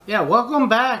Yeah, welcome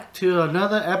back to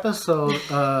another episode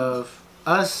of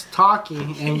us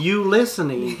talking and you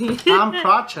listening. I'm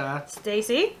Pracha,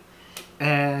 Stacy.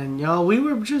 and we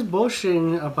were just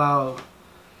bullshitting about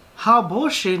how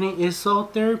bullshitting is so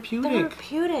therapeutic.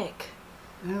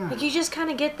 Yeah. Like you just kind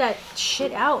of get that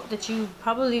shit out that you've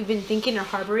probably been thinking or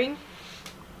harboring.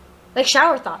 Like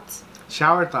shower thoughts.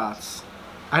 Shower thoughts.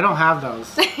 I don't have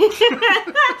those. You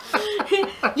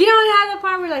don't have the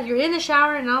part where like you're in the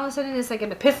shower and all of a sudden it's like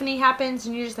an epiphany happens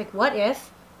and you're just like, what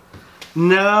if?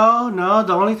 No.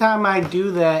 The only time I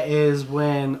do that is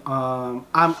when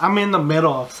I'm in the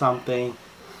middle of something,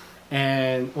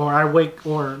 or I wake,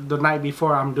 or the night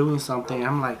before I'm doing something.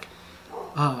 I'm like,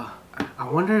 I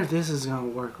wonder if this is gonna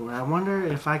work, or I wonder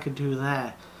if I could do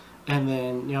that. And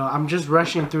then I'm just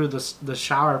rushing through the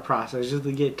shower process just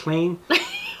to get clean.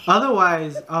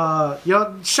 Otherwise,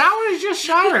 shower is just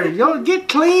shower. Get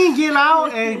clean, get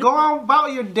out, and go on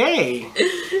about your day.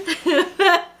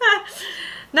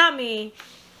 Not me.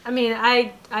 I mean,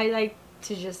 I like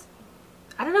to just,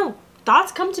 I don't know,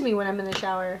 thoughts come to me when I'm in the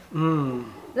shower.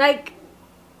 Like,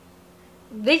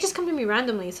 they just come to me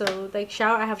randomly. So, like,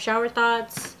 I have shower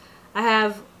thoughts. I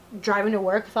have driving to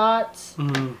work thoughts.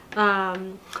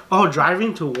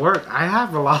 Driving to work. I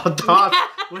have a lot of thoughts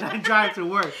when I drive to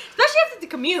work. Especially after the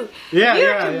commute.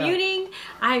 You're commuting.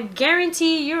 I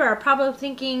guarantee you are probably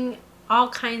thinking all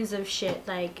kinds of shit.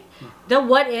 Like, the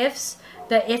what ifs,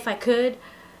 the if I could,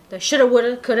 the shoulda,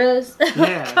 woulda, couldas.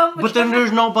 Yeah. But then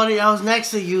there's nobody else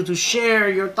next to you to share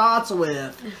your thoughts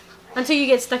with. Until you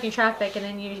get stuck in traffic and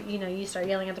then you start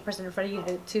yelling at the person in front of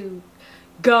you to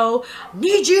go,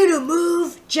 need you to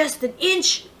move just an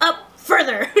inch up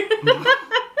further.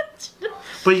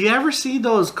 But you ever see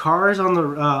those cars on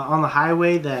the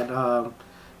highway that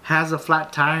has a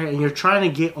flat tire and you're trying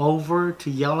to get over to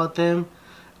yell at them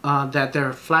that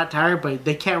they're flat tire, but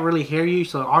they can't really hear you,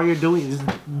 so all you're doing is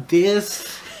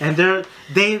this, and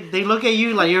they look at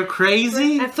you like you're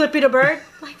crazy. I flip you the bird.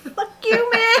 Like, fuck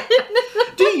you, man.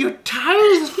 Dude, your tire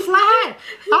is flat. I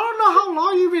don't know how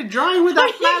long you've been driving with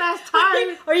that flat ass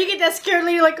tire. Or you get that scared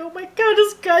lady like, oh my god,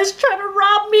 this guy's trying to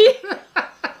rob me.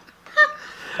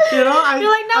 You're like,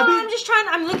 no,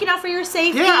 I'm looking out for your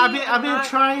safety. Yeah, I've been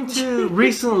trying to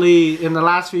recently, in the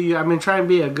last few years, I've been trying to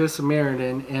be a good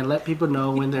Samaritan and let people know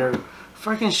when their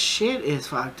fucking shit is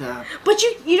fucked up. But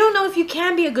you don't know if you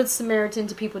can be a good Samaritan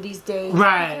to people these days.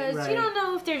 Right, because you don't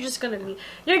know if they're just going to be...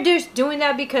 They're just doing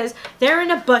that because they're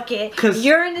in a bucket,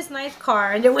 you're in this nice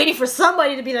car, and they're waiting for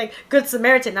somebody to be like, good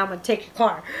Samaritan, now I'm going to take your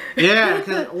car. Yeah,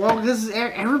 because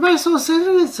everybody's so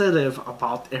sensitive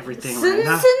about everything right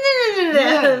now.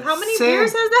 Yeah, how many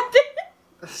beers has that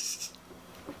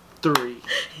been? 3.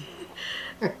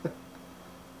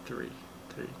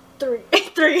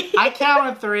 3. I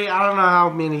counted 3. I don't know how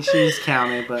many she's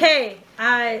counted, but hey,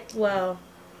 I've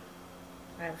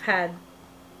had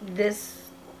this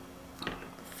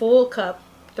full cup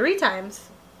 3 times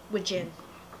with gin.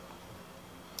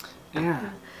 Yeah.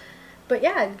 But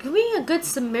yeah, being a good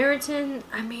Samaritan,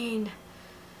 I mean,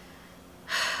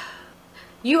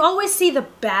 you always see the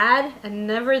bad and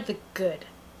never the good.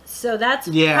 So that's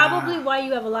probably why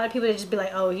you have a lot of people that just be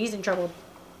like, oh, he's in trouble.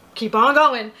 Keep on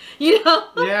going,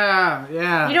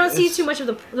 Yeah. You don't see too much of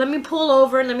the, let me pull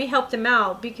over and let me help them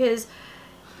out, because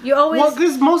you always... Well,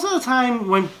 because most of the time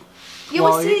when... You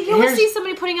always see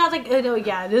somebody putting out like, oh,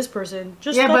 yeah, this person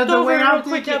just stepped over real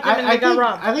quick after and they got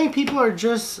robbed. I think people are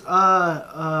just,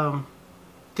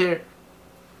 they're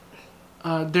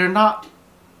not...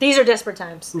 These are desperate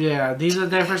times. Yeah, these are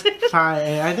desperate times.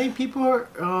 And I think people are,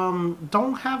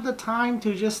 don't have the time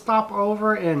to just stop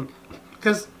over and...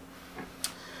 Because...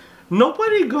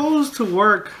 Nobody goes to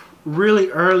work really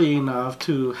early enough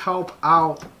to help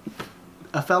out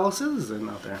a fellow citizen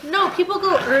out there. No, people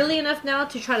go early enough now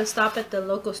to try to stop at the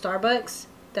local Starbucks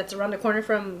that's around the corner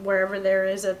from wherever their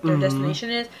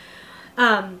destination is.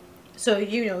 So,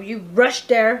 you rush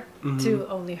there to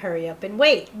only hurry up and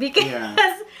wait because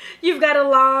you've got a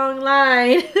long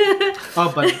line.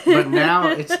 but now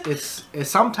it's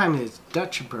sometimes it's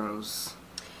Dutch Bros.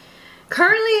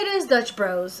 Currently, it is Dutch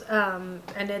Bros, and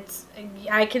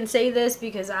I can say this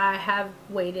because I have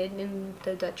waited in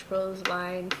the Dutch Bros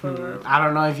line for... I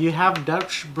don't know if you have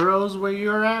Dutch Bros where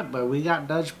you're at, but we got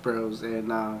Dutch Bros, and,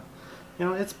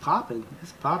 it's popping.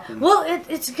 It's popping. Well,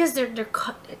 it's because their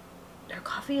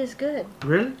coffee is good.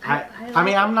 Really? I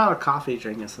mean, I'm not a coffee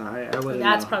drinker, so I wouldn't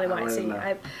That's know. probably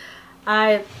why.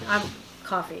 I'm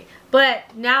coffee. But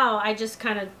now I just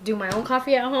kind of do my own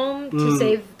coffee at home to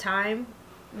save time.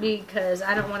 Because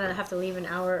I don't want to have to leave an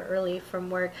hour early from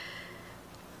work.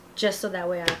 just so that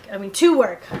way I mean, to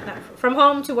work, from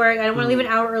home to work. I don't want to leave an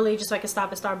hour early just so I can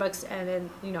stop at Starbucks and then,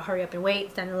 you know, hurry up and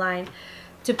wait, stand in line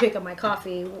to pick up my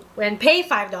coffee and pay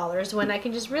 $5 when I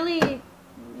can just really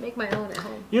make my own at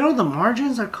home. You know, the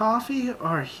margins of coffee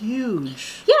are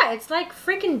huge. Yeah, it's like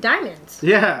freaking diamonds.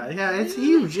 Yeah, it's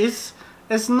huge.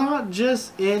 It's not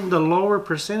just in the lower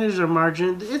percentage of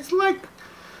margin. It's like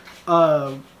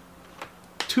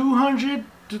 200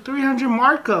 to 300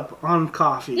 markup on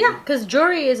coffee. Yeah, because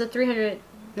Jory is a 300%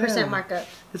 markup.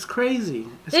 It's crazy.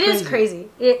 It is crazy.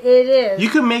 It is. You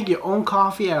can make your own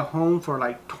coffee at home for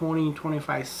like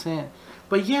 20-25 cents,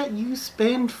 but yet you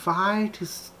spend $5 to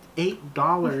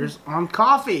 $8 on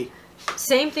coffee.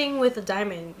 Same thing with a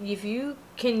diamond. If you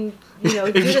can, you know,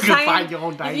 if you can find your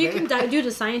own diamond. If you can do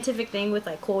the scientific thing with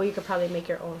like coal, you could probably make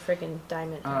your own freaking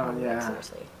diamond. Oh yeah. Like,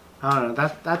 seriously. I don't know.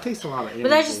 That takes a lot of energy.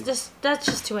 But that's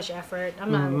just too much effort.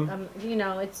 I'm not. You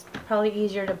know, it's probably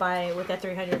easier to buy it with that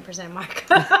 300%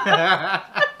 markup.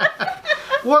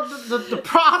 Well, the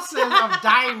process of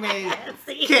diamond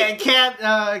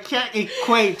can't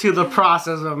equate to the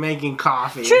process of making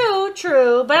coffee.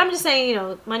 True. But I'm just saying, you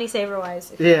know, money saver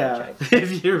wise.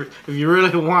 If you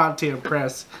really want to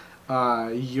impress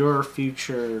your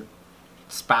future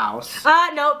spouse.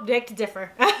 Nope, beg to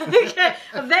differ.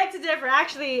 Beg to differ.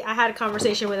 Actually, I had a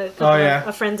conversation with a couple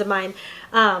of friends of mine.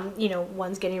 You know,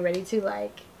 one's getting ready to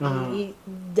like,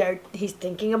 he's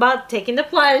thinking about taking the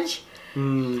plunge. So,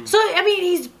 I mean,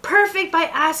 he's perfect by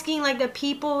asking like the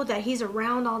people that he's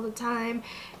around all the time,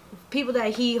 people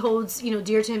that he holds, you know,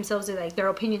 dear to himself, so like their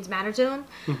opinions matter to him.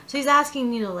 So he's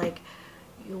asking, you know, like,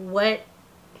 what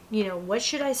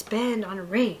should I spend on a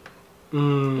ring?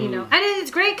 You know, and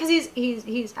it's great because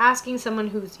he's asking someone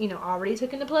who's, you know, already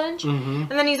taken the plunge, and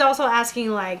then he's also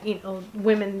asking like, you know,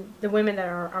 the women that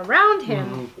are around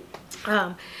him,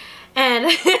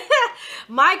 and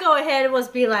my go ahead was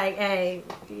be like, hey,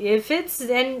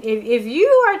 if you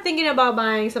are thinking about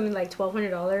buying something like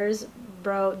 $1,200,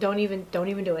 bro, don't even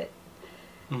do it.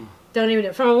 Don't even do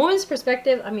it. From a woman's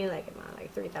perspective, I mean, like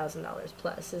 $3,000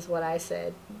 plus is what I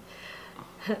said.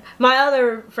 My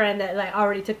other friend that like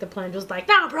already took the plunge was like,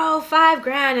 "Nah, bro,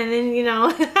 $5,000," and then, you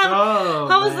know,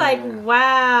 I was like,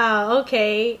 "Wow,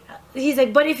 okay." He's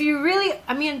like, "But if you really,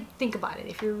 I mean, think about it.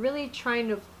 If you're really trying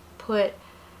to put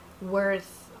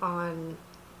worth on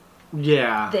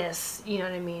this, you know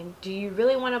what I mean? Do you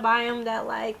really want to buy them that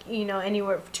like, you know,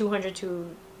 anywhere $200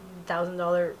 to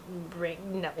 $1,000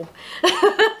 ring? No."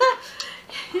 I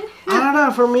don't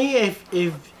know. For me,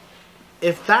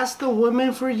 if that's the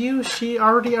woman for you, she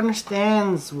already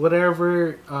understands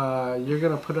whatever you're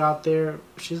gonna put out there.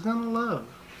 She's gonna love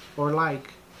or like.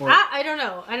 Or I don't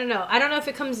know. I don't know if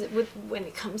it comes when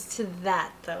it comes to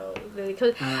that though.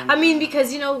 Because I mean,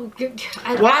 because, you know,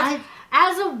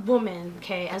 as a woman,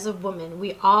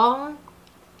 we all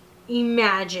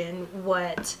imagine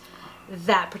what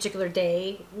that particular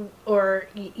day or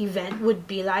event would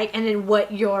be like, and then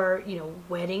what your, you know,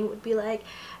 wedding would be like,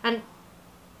 and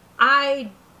I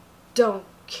don't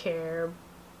care,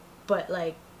 but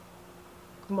like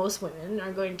most women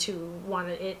are going to want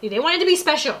it. They want it to be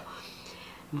special.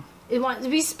 They want it to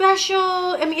be special.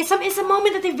 I mean, it's a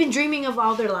moment that they've been dreaming of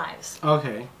all their lives.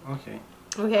 Okay.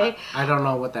 I don't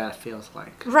know what that feels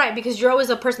like. Right, because you're always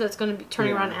a person that's going to be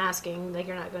turning around and asking. Like,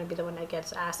 you're not going to be the one that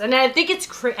gets asked. And I think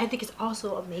it's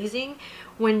also amazing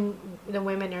when the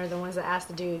women are the ones that ask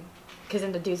the dude, because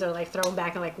then the dudes are like thrown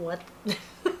back and like, what?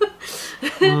 Because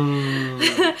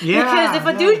if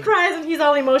a dude cries and he's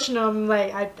all emotional, I'm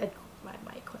like, I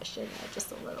might question that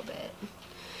just a little bit.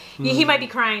 He might be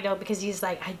crying though because he's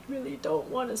like, I really don't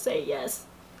want to say yes.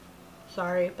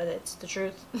 Sorry, but it's the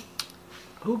truth.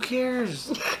 Who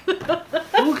cares?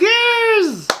 Who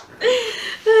cares?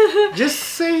 Just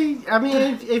say. I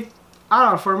mean, if I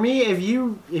don't know. For me, if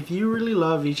you really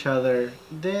love each other,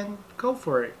 then go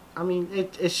for it. I mean,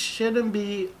 it shouldn't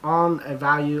be on a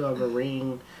value of a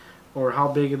ring or how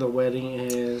big of the wedding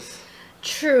is.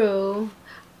 True.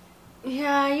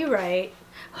 Yeah, you're right.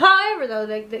 However, though,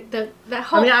 that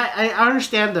whole... I mean, I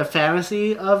understand the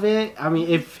fantasy of it. I mean,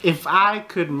 if I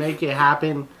could make it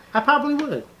happen, I probably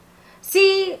would.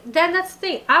 See, then that's the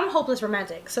thing. I'm hopeless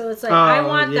romantic. So it's like, I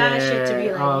want that shit to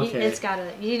be like, it's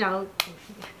gotta, you know...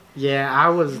 Yeah,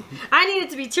 I need it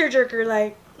to be tearjerker,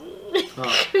 like...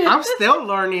 I'm still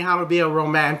learning how to be a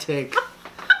romantic.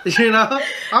 You know,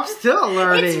 I'm still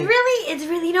learning. It's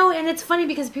really, you know, and it's funny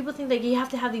because people think like you have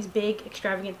to have these big,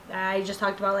 extravagant. I just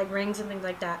talked about like rings and things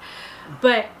like that,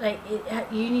 but like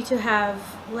you need to have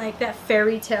like that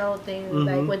fairy tale thing,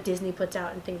 like what Disney puts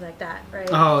out and things like that, right?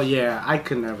 Oh yeah, I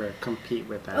could never compete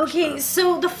with that. Okay,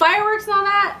 so the fireworks and all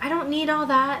that, I don't need all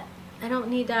that. I don't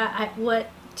need that. What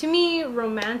to me,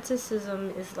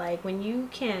 romanticism is like when you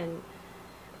can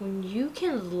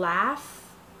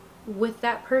laugh with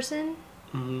that person.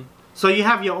 Mm-hmm. So you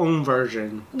have your own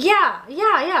version. Yeah.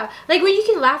 Like when you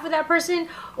can laugh with that person,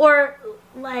 or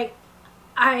like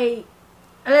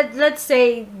let's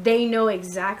say they know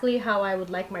exactly how I would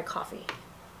like my coffee.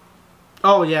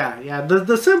 Oh yeah.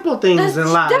 The simple things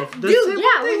in life. Because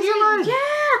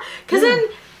then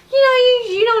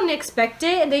you don't expect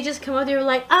it, and they just come up there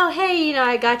like, oh hey,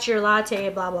 I got your latte,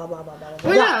 blah blah blah blah blah blah.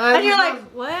 Well, yeah, and you're like,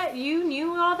 what? You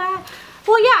knew all that?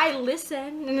 Well, yeah, I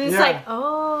listened, and it's like,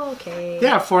 oh, okay.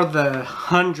 Yeah, for the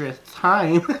 100th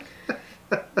time. Coming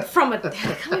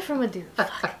from a dude.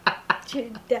 Fuck.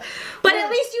 But at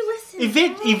least you listen.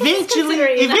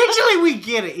 Eventually we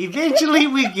get it.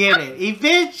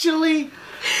 Eventually,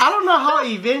 I don't know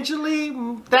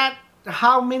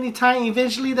how many times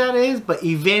eventually that is, but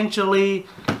eventually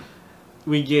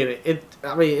we get it.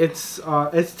 It's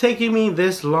taking me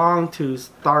this long to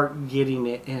start getting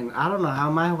it, and I don't know how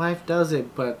my wife does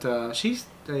it, but she's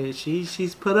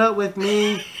put up with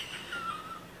me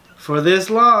for this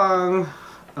long.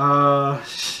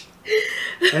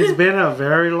 It's been a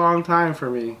very long time for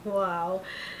me. Wow.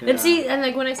 Yeah. And see, and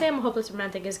like when I say I'm a hopeless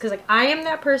romantic, is because like I am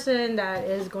that person that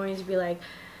is going to be like,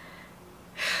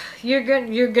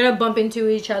 you're gonna bump into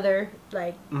each other,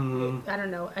 like, I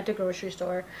don't know, at the grocery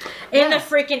store, in the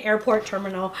freaking airport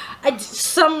terminal,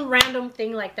 some random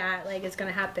thing like that, like, it's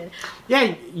gonna happen.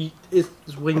 Yeah,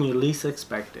 it's when you least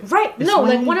expect it. Right. It's no,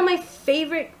 like one of my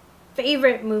favorite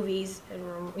movies, and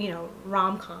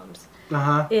rom-coms,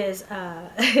 is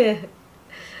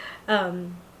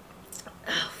oh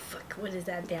fuck, what is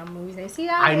that damn movie's name? See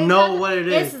that? I know what it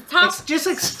is. Just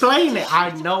explain it.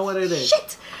 I know what it is.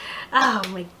 Shit. Oh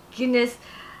my goodness.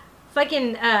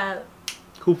 Fucking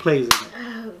who plays it?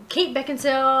 Kate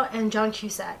Beckinsale and John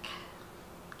Cusack.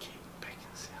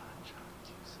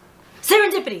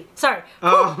 Serendipity. Sorry.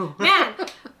 Oh man.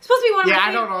 Supposed to be one of my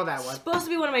I don't know that one. Supposed to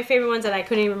be one of my favorite ones that I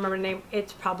couldn't even remember the name.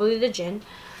 It's probably The Djinn.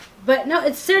 But no,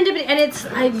 it's Serendipity, and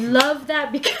I love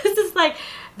that because it's like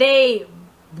they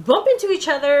bump into each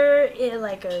other in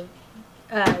like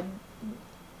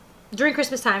during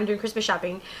Christmas time, during Christmas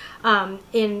shopping,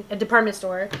 in a department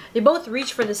store. They both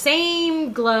reach for the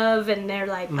same glove, and they're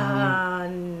like, no,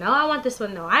 I want this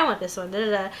one. No, I want this one. Da, da,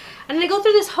 da. And they go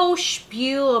through this whole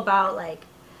spiel about like,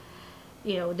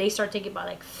 they start thinking about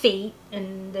like fate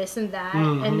and this and that,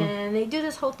 and then they do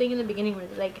this whole thing in the beginning where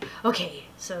they're like, okay,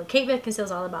 so Kate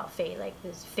Beckinsale's all about fate. Like,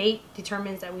 this fate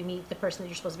determines that we meet the person that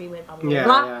you're supposed to be with, blah, blah,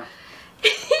 blah. Yeah.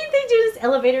 They do this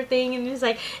elevator thing, and it's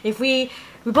like, if we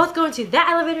both go into that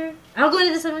elevator, I'll go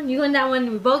into this one, you go in that one,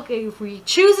 and if we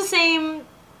choose the same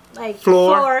like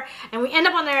floor, and we end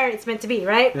up on there, it's meant to be,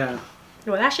 right? Yeah.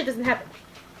 Well, that shit doesn't happen.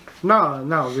 No,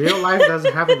 real life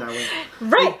doesn't happen that way.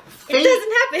 Right. It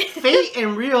doesn't happen. Fate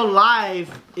in real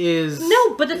life is...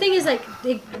 No, but the thing is, like,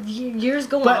 years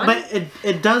go on. But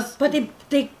it does... But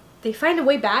they find a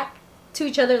way back to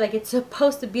each other, like, it's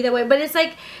supposed to be that way. But it's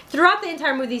like, throughout the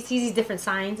entire movie, he sees these different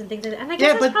signs and things like that. And I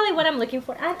guess that's probably what I'm looking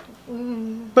for.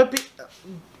 But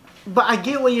I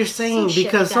get what you're saying,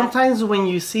 because sometimes when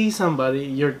you see somebody,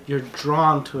 you're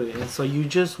drawn to it. And so you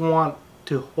just want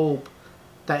to hope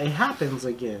that it happens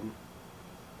again.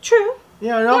 True.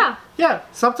 Yeah.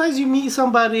 Sometimes you meet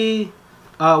somebody,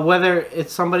 whether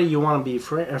it's somebody you want to be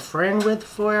a friend with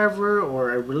forever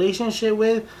or a relationship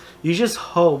with, you just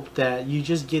hope that you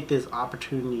just get this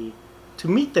opportunity to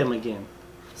meet them again.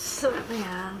 So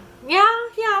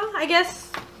I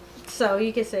guess so.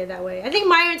 You could say it that way. I think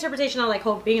my interpretation of like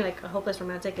being like a hopeless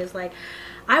romantic is like,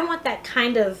 I want that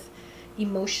kind of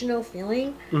emotional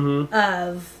feeling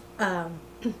of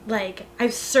like,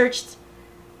 I've searched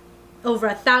over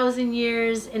 1,000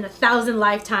 years in 1,000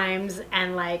 lifetimes,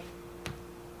 and like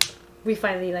we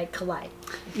finally like collide.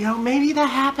 Maybe that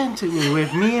happened to me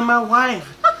with me and my wife.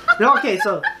 Okay,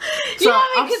 so you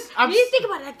think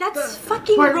about it, like, that's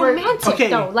fucking romantic,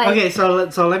 though. Like, okay,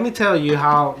 so let me tell you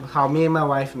how me and my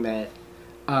wife met.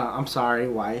 I'm sorry,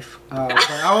 wife. But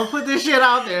I will put this shit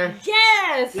out there.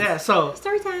 Yes. Yeah. So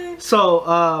story time.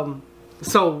 So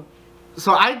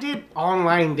So I did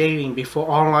online dating before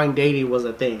online dating was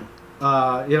a thing.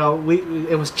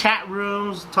 It was chat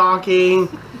rooms, talking.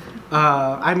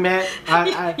 I met.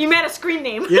 You met a screen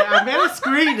name. Yeah, I met a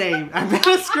screen name. I met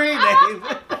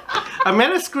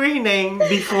a screen name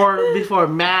before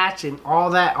Match and all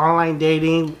that online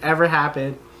dating ever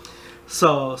happened.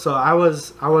 So I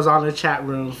was on the chat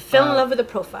room. Fell in love with the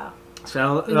profile.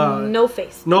 No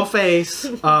face. No face.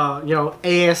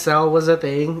 ASL was a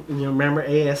thing. You remember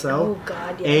ASL? Oh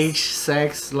God, yes. Age,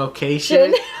 sex,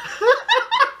 location.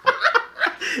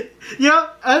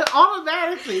 Yep.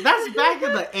 automatically. That's back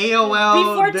in the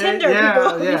AOL. Before Tinder,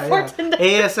 people. Before Tinder.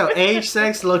 ASL, age,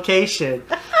 sex, location.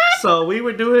 So we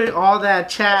were doing all that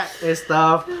chat and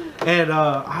stuff, and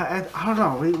I don't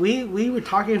know. We were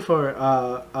talking for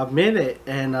a minute,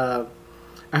 and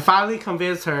I finally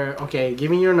convinced her. Okay, give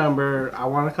me your number. I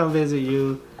want to come visit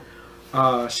you.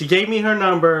 She gave me her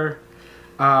number,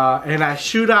 and I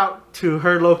shoot out to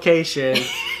her location,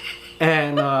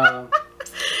 and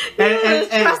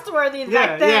trustworthy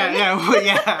back then.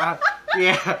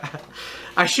 Yeah.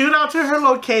 I shoot out to her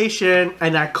location,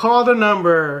 and I call the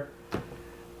number.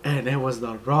 And it was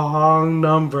the wrong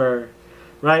number,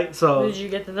 right? So did you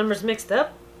get the numbers mixed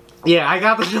up? Yeah, I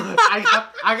got the. I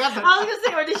got the. I was gonna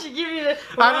say, or did she give you the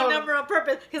wrong number on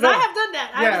purpose? Because I have done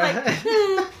that. I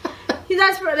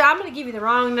was like, I'm gonna give you the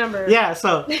wrong number. Yeah.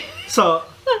 So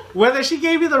whether she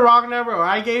gave me the wrong number or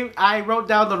I wrote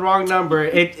down the wrong number,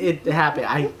 it happened.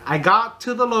 I got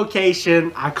to the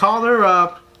location. I called her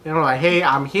up, and I'm like, hey,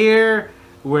 I'm here.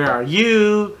 Where are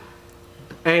you?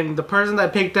 And the person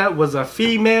that picked up was a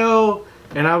female,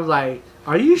 and I was like,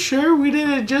 are you sure we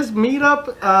didn't just meet up,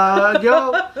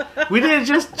 yo? We didn't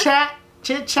just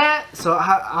chit chat? So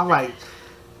I'm like,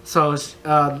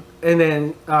 and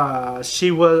then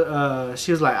she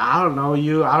was like, I don't know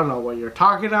you, I don't know what you're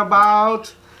talking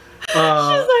about. She's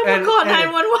like, we'll call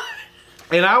 911.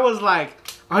 And I was like,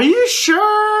 are you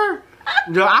sure?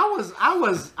 No, I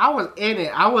was in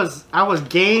it. I was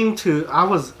game to.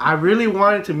 I really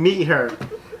wanted to meet her,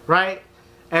 right?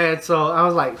 And so I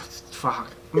was like,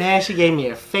 fuck, man, she gave me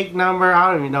a fake number.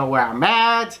 I don't even know where I'm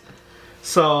at.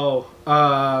 So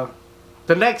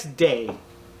the next day,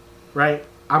 right,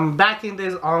 I'm back in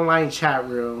this online chat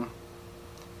room,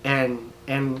 and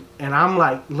I'm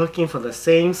like looking for the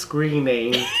same screen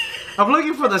name. I'm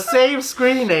looking for the same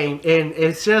screen name, and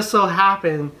it just so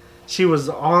happened she was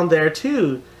on there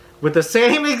too, with the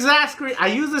same exact screen. I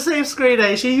used the same screen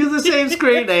name. She used the same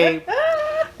screen name.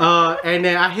 And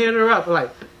then I hit her up like,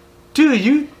 dude,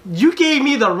 you gave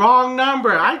me the wrong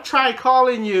number. I tried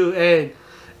calling you and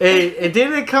it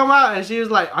didn't come out. And she was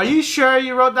like, are you sure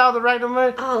you wrote down the right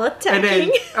number? Oh, attacking. And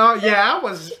then, yeah, I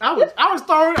was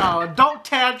throwing a adult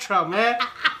tantrum, man.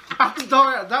 I was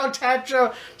throwing an adult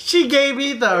tantrum. She gave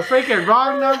me the freaking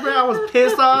wrong number. I was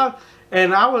pissed off.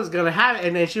 And I was gonna have it,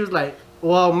 and then she was like,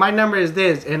 well, my number is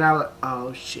this. And I was like,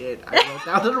 oh shit, I wrote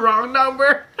down the wrong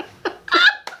number.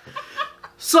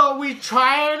 So we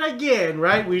try it again,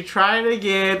 right? We try it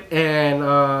again, and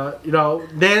you know,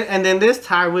 then this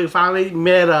time we finally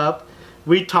met up,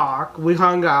 we talked, we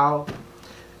hung out,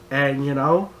 and you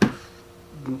know,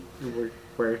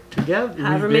 we're together.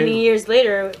 However many years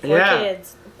later, 4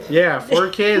 kids. Yeah, 4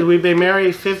 kids. We've been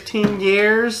married 15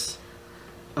 years.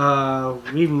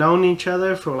 We've known each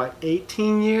other for like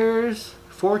 18 years,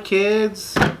 4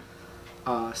 kids,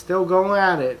 still going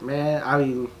at it, man. I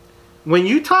mean, when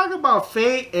you talk about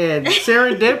fate and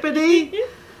serendipity,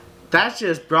 that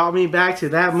just brought me back to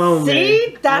that moment.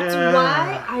 See, that's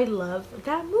why I love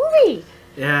that movie.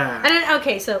 Yeah. And then,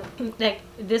 okay, so like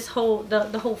this whole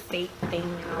the whole fate thing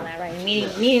and all that, right?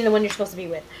 Meeting the one you're supposed to be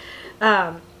with.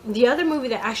 The other movie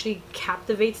that actually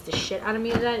captivates the shit out of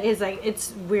me of that is like,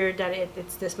 it's weird that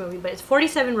it's this movie, but it's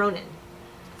 47 Ronin.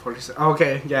 47.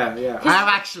 Okay, yeah. I've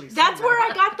actually seen that's that. where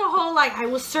I got the whole like, I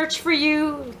will search for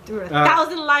you through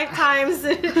 1,000 lifetimes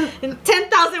in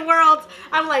 10,000 worlds.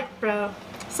 I'm like, bro,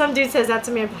 some dude says that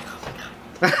to me, I'm like, oh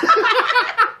my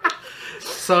god.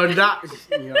 So not,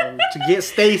 you know, to get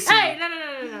Stacy. Hey,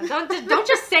 no. Don't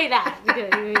just say that.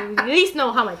 You at least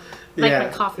know how much like my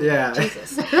coffee. Yeah.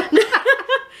 Jesus.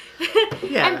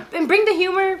 Yeah. And bring the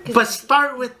humor. But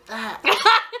start with that.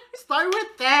 Start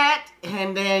with that,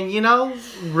 and then, you know,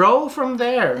 roll from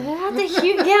there.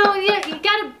 You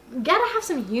gotta have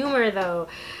some humor though.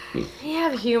 You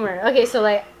have humor. Okay, so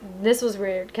like this was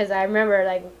weird because I remember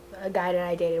like a guy that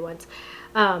I dated once,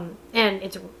 and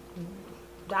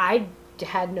I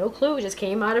had no clue. It just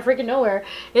came out of freaking nowhere.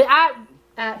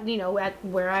 At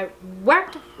where I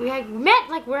worked, we had met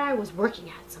like where I was working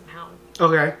at somehow.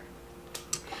 Okay.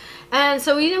 And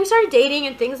so we started dating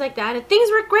and things like that, and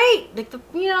things were great. Like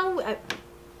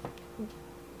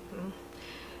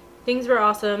things were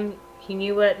awesome. He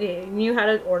knew how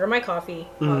to order my coffee,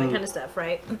 all that kind of stuff,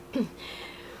 right?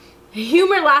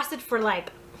 Humor lasted for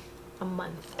like a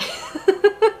month,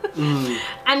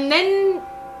 and then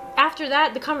after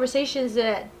that, the conversations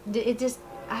that it just,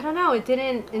 I don't know, it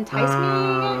didn't entice me,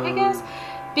 I guess.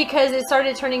 Because it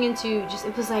started turning into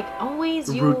it was like always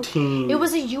routine. It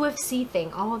was a UFC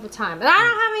thing all the time. And I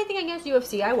don't have anything against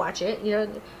UFC. I watch it, you know.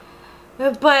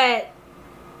 But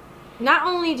not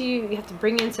only do you have to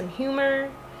bring in some humor,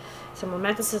 some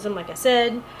romanticism, like I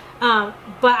said.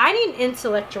 But I need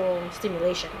intellectual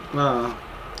stimulation.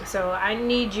 So I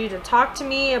need you to talk to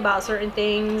me about certain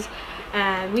things,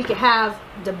 and we could have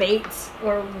debates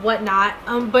or whatnot.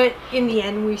 But in the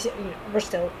end, we're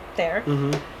still there.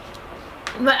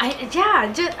 But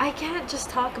I can't just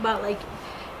talk about like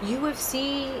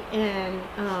UFC and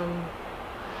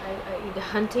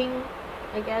hunting,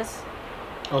 I guess.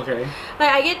 Okay. Like,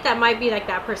 I get that might be like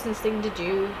that person's thing to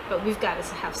do, but we've got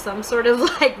to have some sort of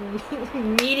like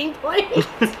meeting point in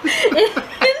this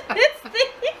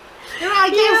thing. I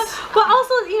guess. But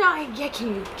also,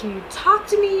 can you talk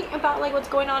to me about like what's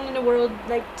going on in the world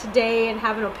like today and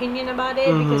have an opinion about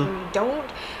it? Because when you don't,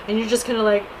 and you're just kind of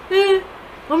like,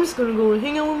 I'm just gonna go and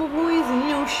hang out with my boys and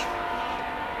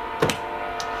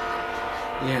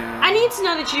Yeah. I need to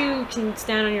know that you can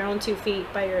stand on your own 2 feet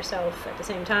by yourself at the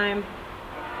same time.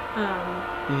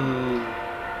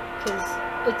 Because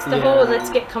it's the whole let's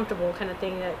get comfortable kind of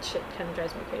thing that shit kind of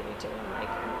drives me crazy too. I'm like,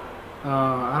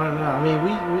 I don't know. I mean,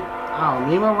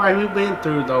 me and my wife, we've been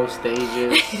through those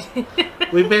stages.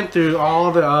 We've been through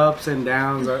all the ups and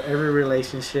downs of every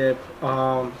relationship.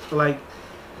 Like,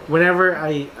 whenever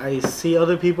I see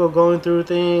other people going through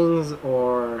things,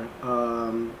 or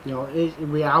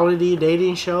reality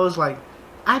dating shows, like,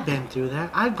 I've been through that.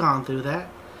 I've gone through that.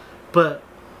 But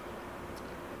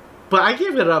I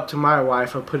give it up to my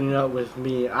wife for putting up with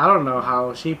me. I don't know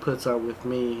how she puts up with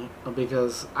me,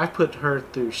 because I put her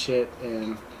through shit,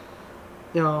 and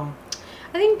I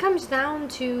think it comes down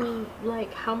to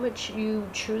like how much you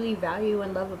truly value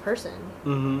and love a person.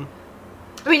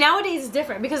 I mean, nowadays it's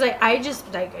different because I just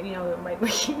like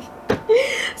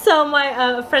so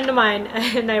my friend of mine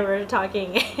and I were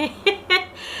talking,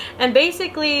 and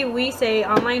basically we say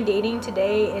online dating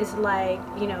today is like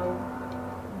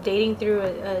dating through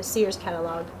a Sears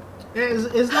catalog.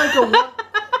 It's like a.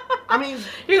 I mean,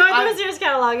 you're going through a Sears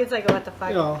catalog. It's like, what the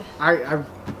fuck?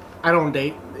 I don't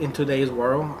date in today's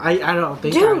world. I don't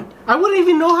think. Dude, I wouldn't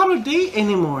even know how to date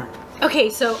anymore. Okay,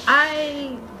 so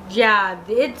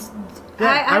it's.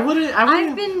 Yeah, I wouldn't.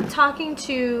 I've been talking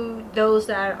to those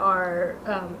that are,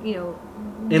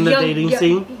 in the dating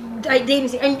scene. Dating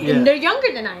scene, and they're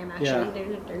younger than I am actually.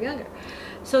 Yeah. They're younger,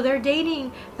 so they're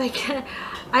dating like.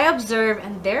 I observe,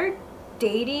 and their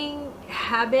dating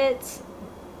habits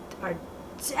are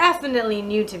definitely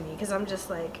new to me because I'm just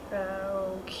like,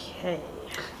 okay.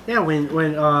 Yeah, when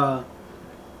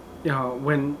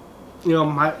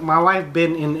my wife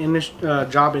been in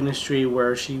job industry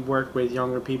where she worked with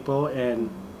younger people, and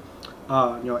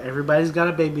everybody's got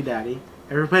a baby daddy.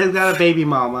 Everybody's got a baby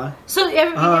mama. So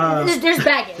there's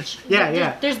baggage.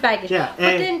 Yeah. There's baggage. Yeah.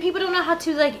 But then people don't know how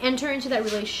to like enter into that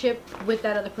relationship with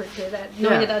that other person.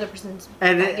 Knowing that the other person's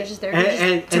baggage is there.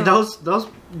 And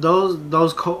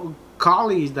those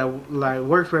colleagues that like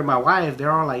works with my wife,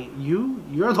 they're all like,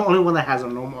 you're the only one that has a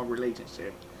normal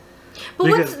relationship. But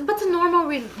what's a normal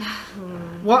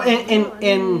well,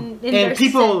 in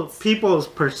people's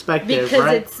perspective, because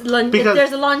right? Because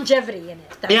there's a longevity in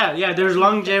it. There's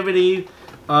longevity.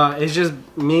 It's just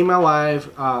me and my wife.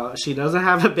 She doesn't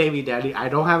have a baby daddy. I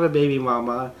don't have a baby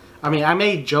mama. I mean, I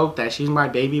may joke that she's my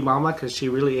baby mama because she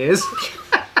really is.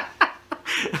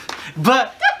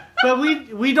 but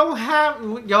we don't have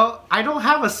I don't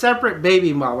have a separate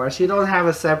baby mama. She don't have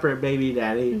a separate baby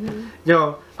daddy.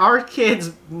 Our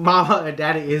kids' mama and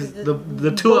daddy is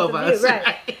the two of us.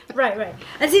 Right.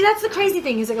 And see, that's the crazy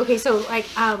thing. Is like, okay, so like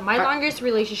my longest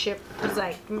relationship was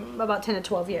like about 10 to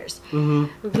 12 years.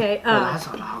 Okay. That's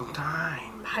a long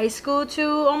time. High school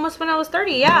to almost when I was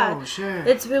 30. Yeah. Oh shit.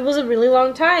 It was a really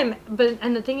long time.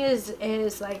 And the thing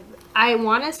is like I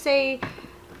want to say,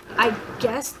 I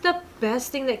guess the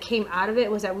best thing that came out of it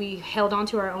was that we held on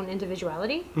to our own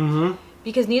individuality.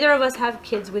 Because neither of us have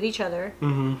kids with each other.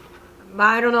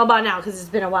 I don't know about now because it's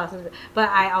been a while since. But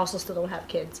I also still don't have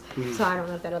kids, so I don't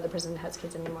know if that other person has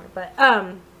kids anymore. But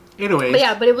anyways.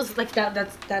 But it was like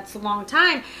that's a long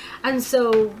time, and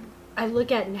so I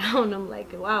look at now and I'm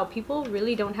like, wow, people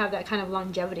really don't have that kind of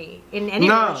longevity in any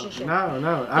relationship.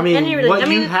 No. I mean,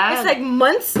 you have... it's like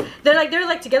months. They're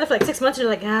like together for like 6 months, and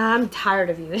they're like, I'm tired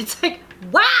of you. It's like,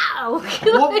 wow.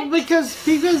 Well,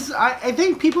 because I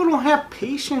think people don't have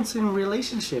patience in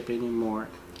relationship anymore.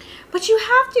 But you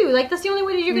have to. Like, that's the only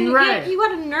way that you're going to... You got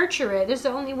to nurture it. That's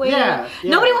the only way. Yeah.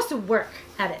 Nobody wants to work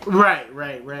at it. Right.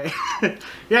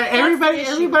 Yeah, everybody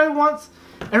wants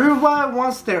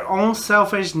their own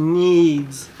selfish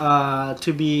needs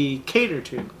to be catered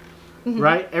to.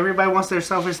 Right? Everybody wants their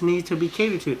selfish needs to be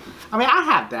catered to. I mean, I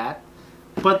have that.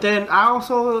 But then I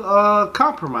also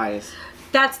compromise.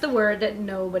 That's the word that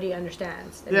nobody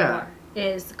understands anymore.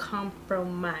 is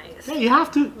compromise. Yeah, you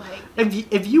have to. Like,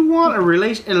 If you want a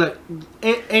relation, look,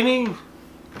 any.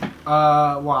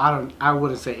 Well, I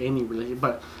wouldn't say any relationship,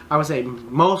 but I would say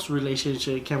most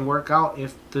relationship can work out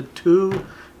if the two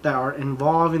that are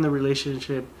involved in the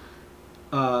relationship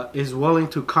is willing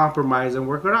to compromise and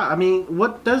work it out. I mean,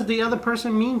 what does the other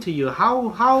person mean to you?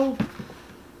 How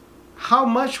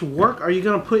much work are you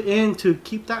gonna put in to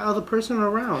keep that other person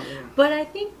around? but I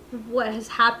think what has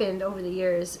happened over the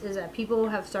years is that people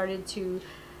have started to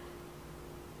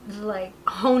like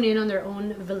hone in on their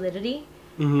own validity.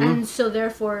 Mm-hmm. And so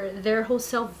therefore their whole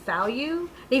self-value,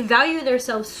 they value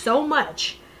themselves so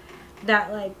much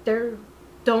that like they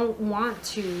don't want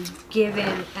to give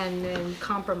in and then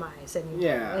compromise, and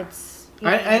Yeah. it's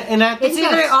I think it's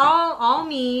either that's- all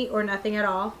me or nothing at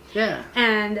all. Yeah.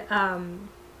 And I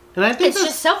think it's that's,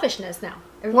 just selfishness now.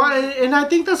 well, and I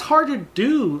think that's hard to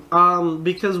do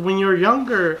because when you're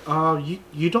younger,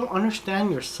 you don't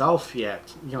understand yourself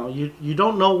yet. You know, you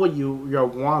don't know what your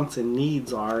wants and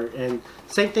needs are, and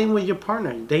same thing with your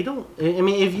partner. They don't. I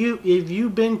mean, if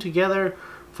you've been together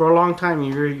for a long time,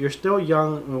 you're still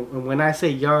young. And when I say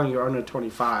young, you're under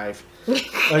 25.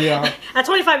 Yeah. At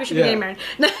 25, you should be Yeah. getting married.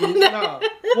 No.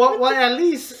 Well, at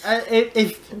least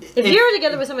If you're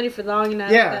together with somebody for long enough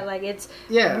Yeah. that like it's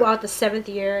Yeah. about the 7th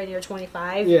year and you're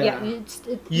 25, Yeah. it's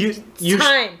you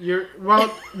time. You're well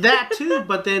that too,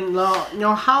 but then you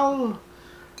know how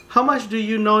much do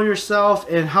you know yourself,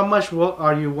 and how much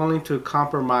are you willing to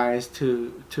compromise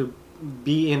to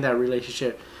be in that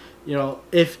relationship? You know,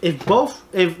 if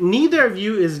neither of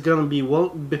you is gonna be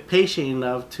patient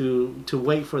enough to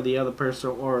wait for the other person,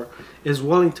 or is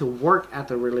willing to work at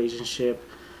the relationship,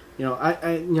 you know,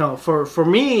 I you know, for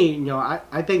me, you know,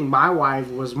 I think my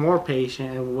wife was more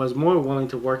patient and was more willing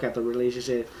to work at the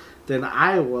relationship than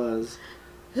I was.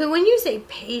 So when you say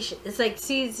patient, it's like,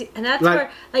 see, and that's Like-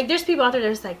 where, like, there's people out there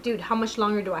that's like, dude, how much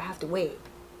longer do I have to wait?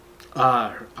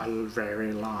 A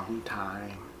very long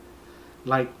time,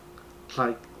 like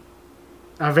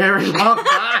a very long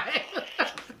time.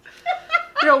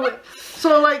 You know,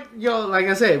 so like like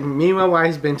I said, me and my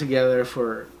wife's been together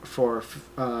for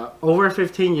over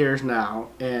 15 years now,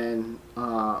 and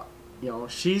you know,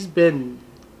 she's been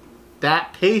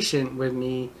that patient with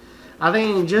me. I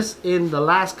think just in the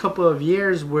last couple of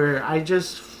years, where I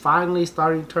just finally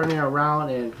started turning around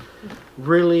and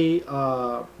really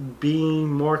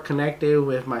being more connected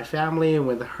with my family and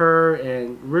with her,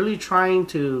 and really trying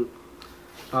to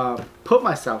put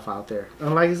myself out there.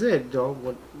 And like I said, you know,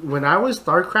 when I was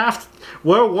World of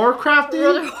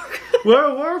Warcrafting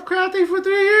for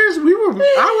 3 years,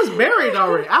 I was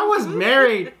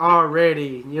married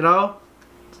already. You know.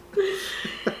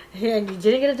 And you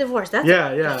didn't get a divorce. That's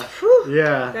Yeah. Whew.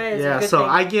 That is a Yeah. good So thing.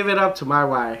 I give it up to my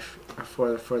wife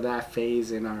for that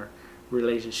phase in our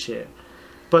relationship.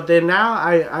 But then now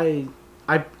I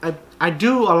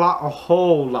do a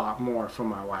whole lot more for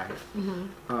my wife.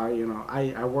 Mm-hmm. You know,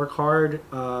 I work hard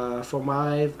for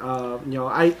my wife. You know,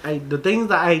 the things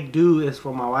that I do is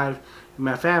for my wife and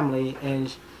my family,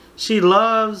 and she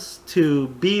loves to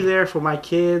be there for my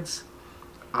kids.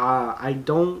 I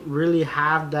don't really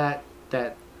have that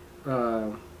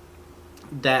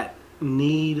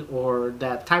need or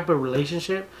that type of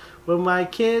relationship with my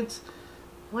kids.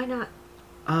 Why not?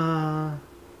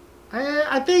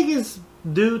 I think it's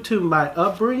due to my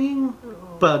upbringing,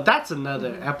 but that's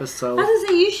another episode. I was gonna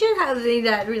say, you should have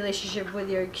that relationship with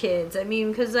your kids. I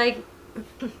mean, because like,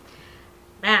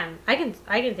 man, I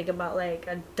can think about like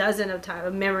a dozen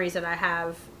of memories that I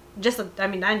have.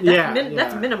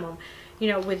 That's minimum. You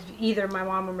know, with either my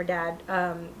mom or my dad,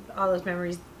 all those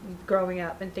memories growing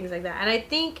up and things like that. And I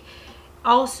think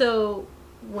also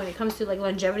when it comes to like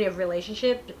longevity of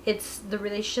relationship, it's the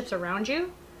relationships around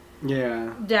you.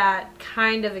 Yeah. That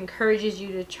kind of encourages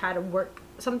you to try to work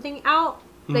something out.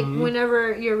 Like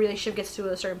whenever your relationship gets to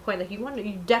a certain point, like you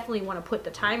definitely want to put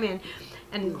the time in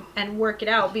and work it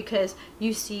out, because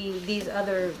you see these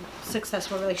other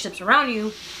successful relationships around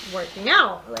you working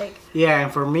out. Like, yeah,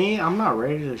 and for me, I'm not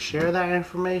ready to share that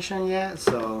information yet,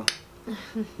 so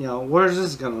you know, we're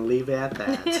just gonna leave it at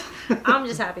that. I'm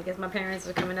just happy because my parents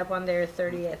are coming up on their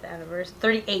 38th anniversary.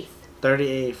 38th.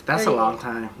 That's a 38th. long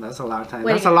time. That's a long time.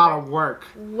 Wedding That's a lot of work.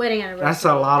 Wedding anniversary. That's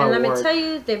a lot of work. And let work. me tell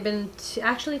you, they've been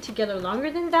actually together longer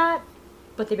than that,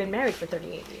 but they've been married for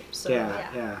 38 years. So,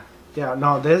 Yeah.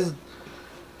 No,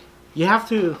 you have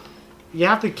to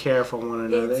care for one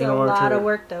another. It's a lot of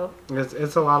work, though.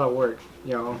 It's a lot of work.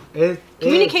 You know,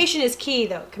 Communication is key,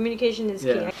 though. Communication is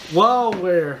key. Well,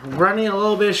 we're running a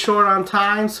little bit short on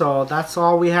time, so that's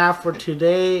all we have for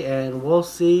today, and we'll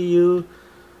see you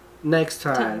next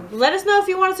time. Let us know if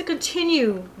you want us to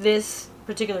continue this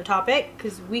particular topic,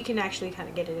 because we can actually kind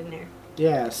of get it in there.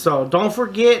 Yeah, so don't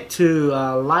forget to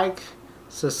like,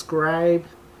 subscribe,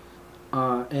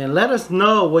 and let us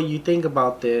know what you think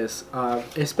about this.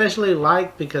 Especially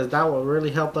like, because that will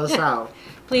really help us out.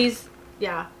 Please,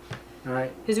 yeah. All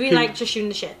right. Because we like just shooting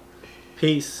the shit.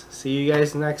 Peace. See you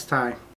guys next time.